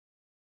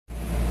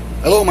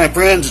Hello my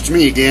friends, it's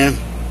me again.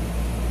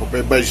 Hope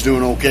everybody's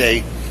doing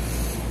okay.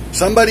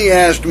 Somebody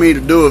asked me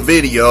to do a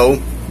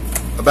video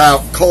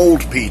about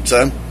cold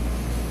pizza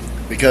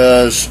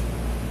because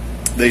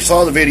they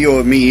saw the video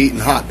of me eating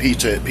hot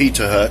pizza at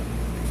Pizza Hut.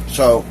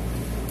 So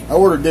I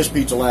ordered this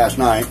pizza last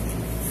night.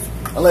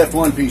 I left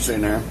one piece in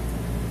there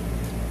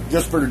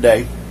just for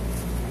today.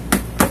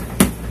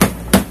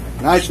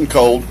 Nice and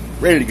cold,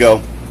 ready to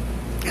go.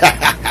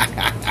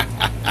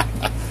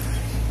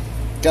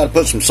 Got to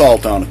put some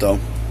salt on it though.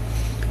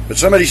 But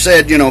somebody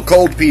said, you know,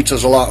 cold pizza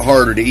is a lot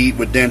harder to eat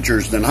with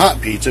dentures than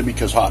hot pizza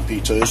because hot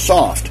pizza is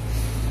soft.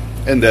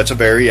 And that's a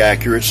very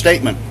accurate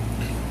statement.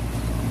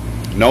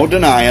 No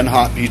denying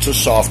hot pizza is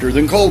softer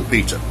than cold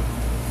pizza.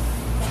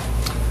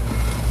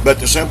 But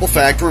the simple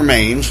fact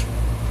remains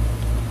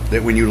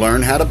that when you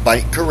learn how to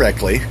bite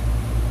correctly,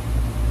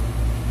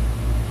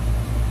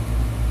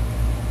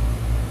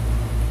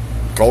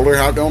 cold or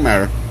hot don't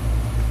matter.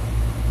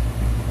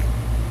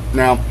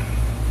 Now,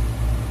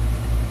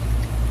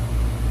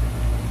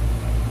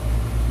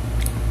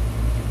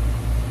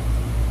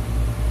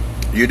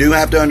 you do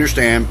have to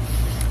understand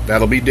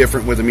that'll be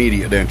different with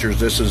immediate dentures.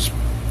 This is,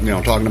 you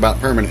know, talking about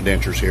permanent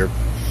dentures here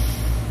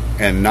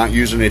and not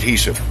using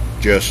adhesive.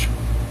 Just,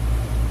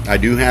 I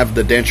do have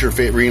the denture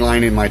fit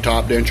reline in my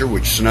top denture,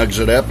 which snugs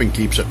it up and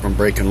keeps it from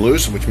breaking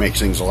loose, which makes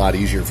things a lot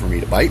easier for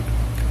me to bite.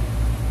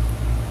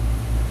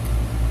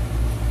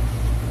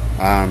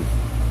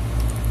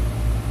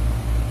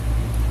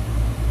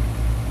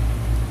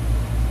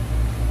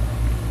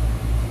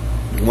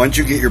 Once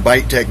you get your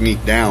bite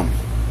technique down,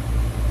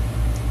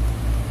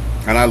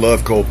 and I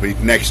love cold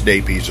pizza. Next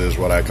day pizza is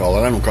what I call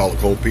it. I don't call it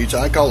cold pizza.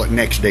 I call it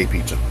next day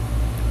pizza.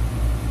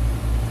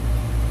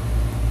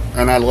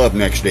 And I love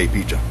next day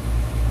pizza.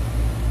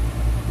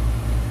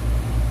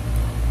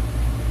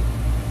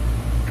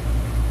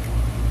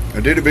 I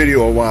did a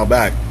video a while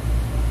back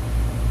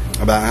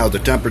about how the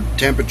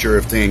temperature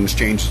of things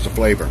changes the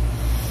flavor.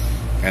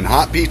 And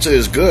hot pizza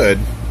is good,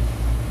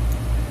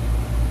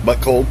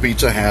 but cold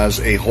pizza has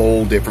a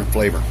whole different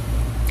flavor.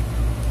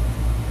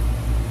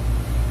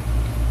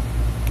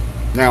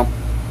 Now,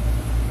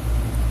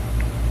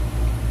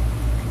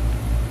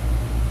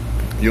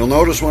 you'll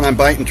notice when I'm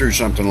biting through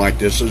something like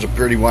this, is a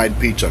pretty wide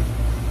pizza.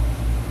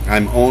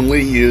 I'm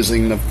only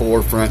using the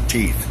 4 front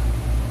teeth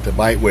to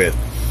bite with.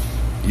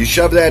 You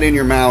shove that in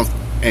your mouth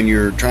and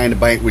you're trying to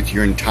bite with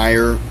your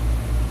entire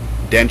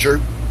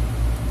denture,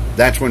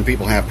 that's when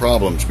people have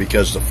problems,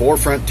 because the 4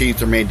 front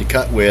teeth are made to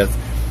cut with,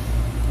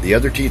 the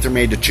other teeth are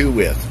made to chew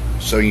with.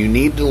 So you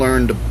need to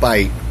learn to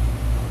bite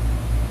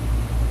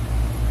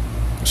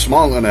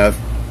small enough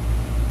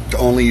to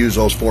only use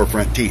those 4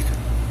 front teeth.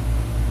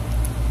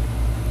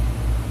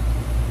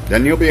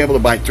 Then you'll be able to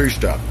bite through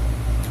stuff.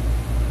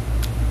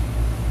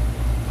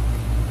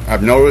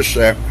 I've noticed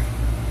that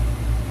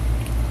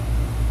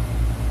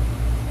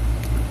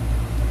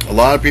a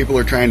lot of people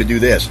are trying to do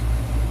this.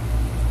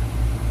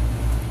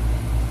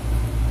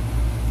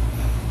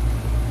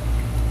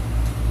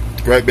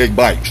 Great big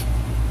bites.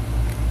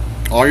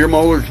 All your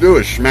molars do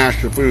is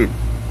smash the food.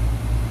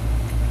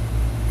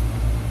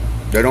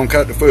 They don't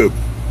cut the food.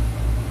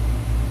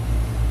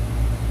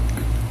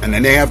 And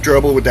then they have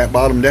trouble with that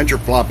bottom denture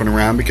flopping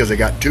around because they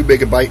got too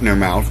big a bite in their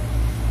mouth.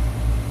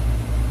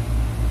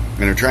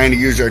 And they're trying to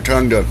use their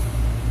tongue to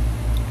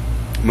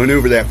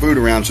maneuver that food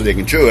around so they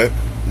can chew it.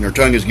 And their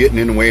tongue is getting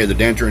in the way of the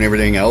denture and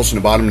everything else, and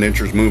the bottom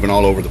denture is moving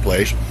all over the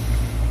place.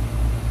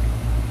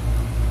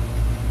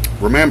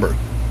 Remember,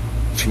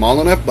 small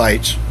enough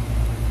bites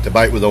to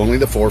bite with only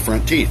the 4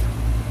 front teeth.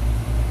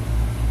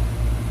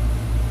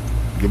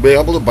 You'll be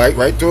able to bite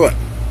right through it.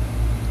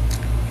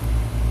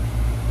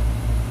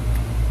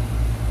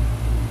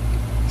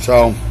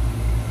 So,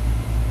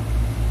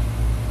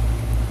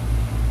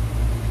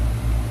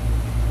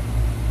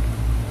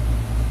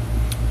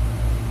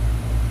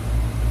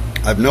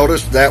 I've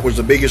noticed that was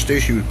the biggest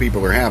issue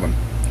people are having.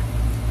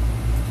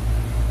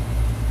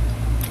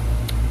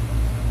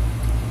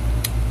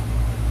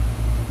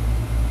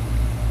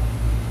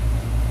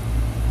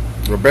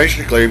 We're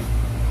basically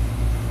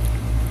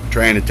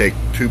trying to take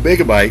too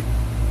big a bite,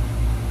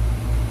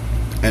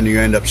 and you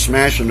end up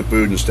smashing the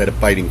food instead of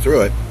biting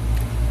through it.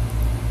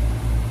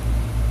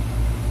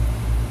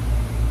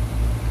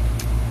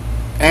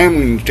 And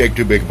when you take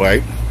too big a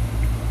bite,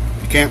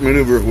 you can't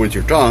maneuver it with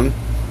your tongue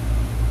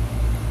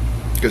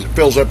because it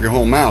fills up your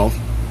whole mouth.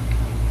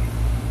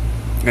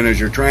 And as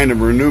you're trying to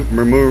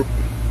remove,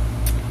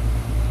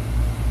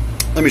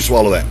 let me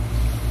swallow that.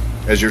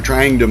 As you're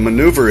trying to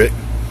maneuver it,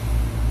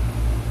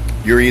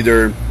 you're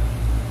either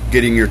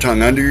getting your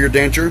tongue under your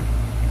denture,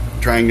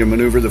 trying to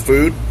maneuver the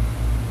food,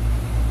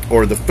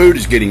 or the food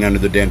is getting under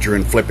the denture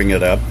and flipping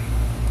it up.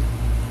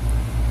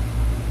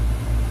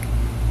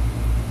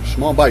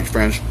 Small bites,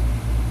 friends.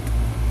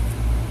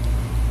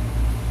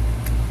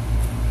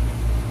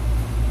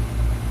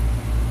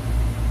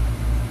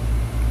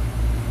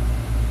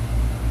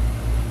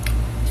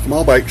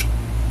 Small bites.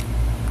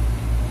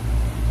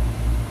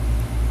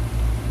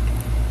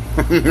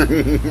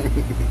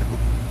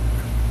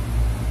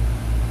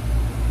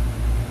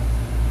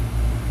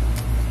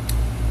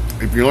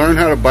 If you learn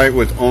how to bite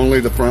with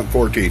only the front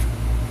 4 teeth,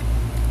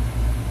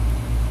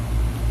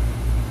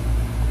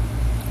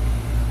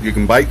 you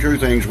can bite through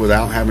things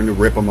without having to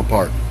rip them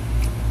apart.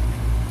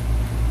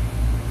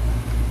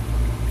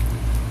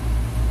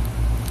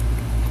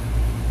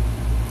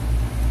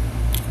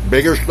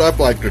 Bigger stuff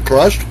like the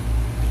crust.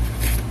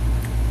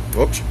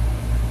 Whoops.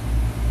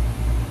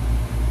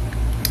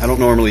 I don't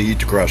normally eat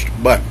the crust,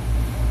 but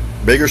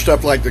bigger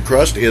stuff like the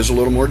crust is a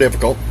little more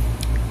difficult.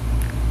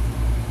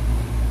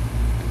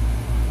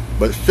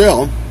 But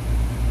still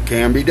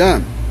can be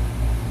done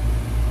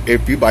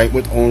if you bite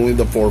with only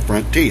the 4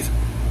 front teeth.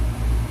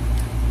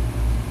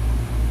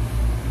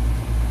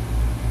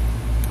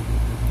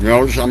 You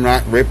notice I'm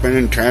not ripping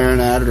and tearing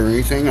at it or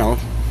anything else.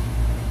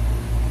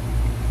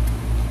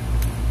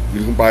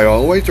 You can bite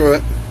all the way through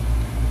it.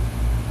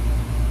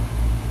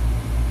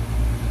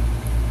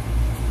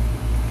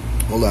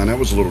 Hold on, that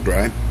was a little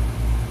dry.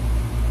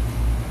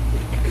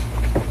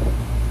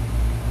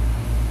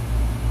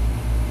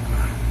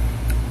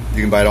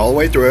 You can bite all the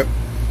way through it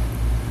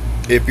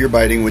if you're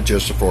biting with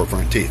just the 4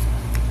 front teeth.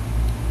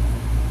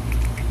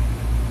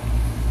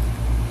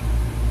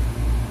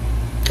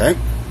 Okay?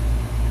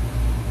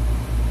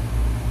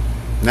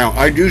 Now,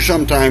 I do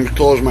sometimes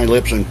close my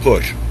lips and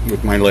push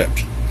with my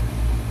lips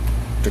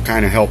to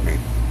kind of help me.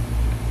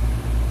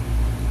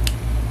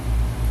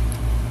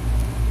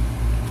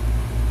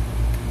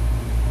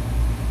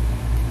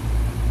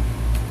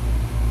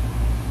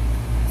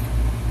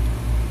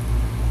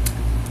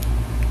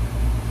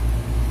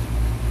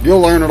 You'll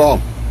learn it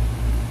all.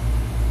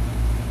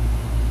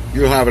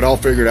 You'll have it all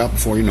figured out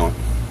before you know it.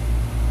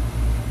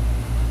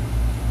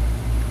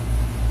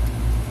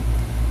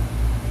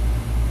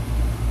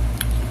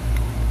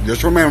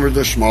 Just remember,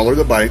 the smaller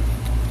the bite,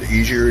 the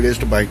easier it is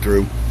to bite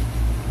through.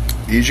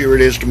 The easier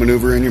it is to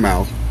maneuver in your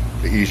mouth,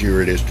 the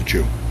easier it is to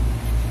chew.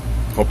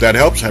 Hope that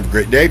helps. Have a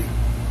great day.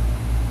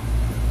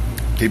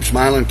 Keep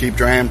smiling, keep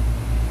trying,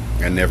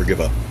 and never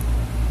give up.